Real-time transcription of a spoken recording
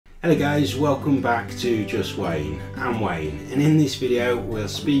Hello guys, welcome back to Just Wayne. I'm Wayne, and in this video we'll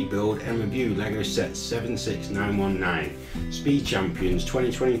speed build and review LEGO set 76919 Speed Champions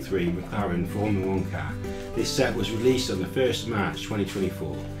 2023 McLaren Formula 1 car. This set was released on the 1st of March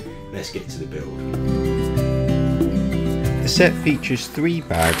 2024. Let's get to the build. The set features 3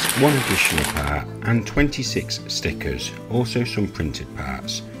 bags, 1 additional part and 26 stickers, also some printed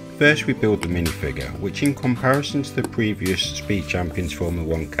parts. First we build the minifigure, which in comparison to the previous Speed Champions Formula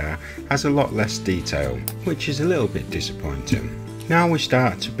 1 car has a lot less detail, which is a little bit disappointing. Now we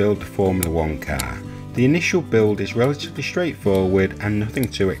start to build the Formula 1 car. The initial build is relatively straightforward and nothing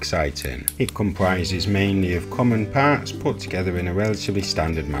too exciting. It comprises mainly of common parts put together in a relatively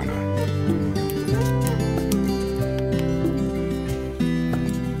standard manner.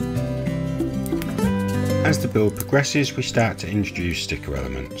 As the build progresses, we start to introduce sticker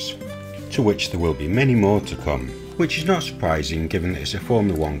elements, to which there will be many more to come, which is not surprising given that it's a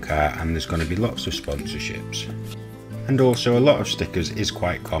Formula 1 car and there's going to be lots of sponsorships. And also a lot of stickers is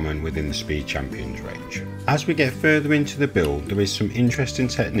quite common within the Speed Champions range. As we get further into the build, there is some interesting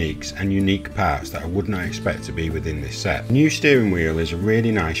techniques and unique parts that I would not expect to be within this set. The new steering wheel is a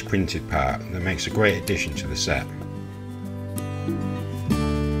really nice printed part that makes a great addition to the set.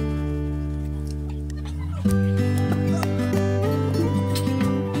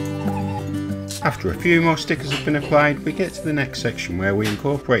 After a few more stickers have been applied, we get to the next section where we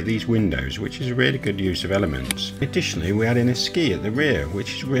incorporate these windows, which is a really good use of elements. Additionally, we add in a ski at the rear,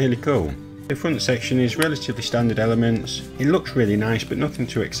 which is really cool. The front section is relatively standard elements. It looks really nice, but nothing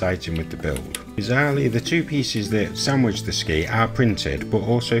too exciting with the build. Bizarrely, the 2 pieces that sandwich the ski are printed, but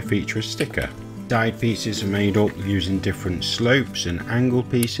also feature a sticker. Side pieces are made up using different slopes and angle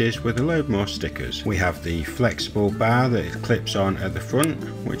pieces with a load more stickers. We have the flexible bar that it clips on at the front,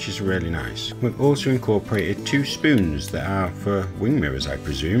 which is really nice. We've also incorporated 2 spoons that are for wing mirrors, I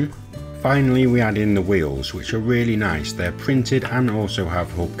presume. Finally, we add in the wheels, which are really nice. They're printed and also have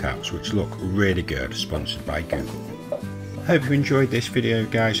hubcaps, which look really good, sponsored by Google. Hope you enjoyed this video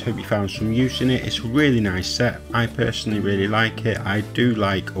guys, hope you found some use in it. It's a really nice set, I personally really like it. I do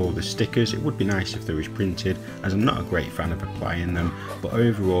like all the stickers. It would be nice if they was printed, as I'm not a great fan of applying them, but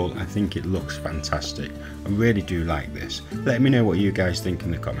overall I think it looks fantastic. I really do like this. Let me know what you guys think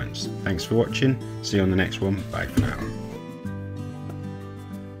in the comments. Thanks for watching, see you on the next one, bye for now.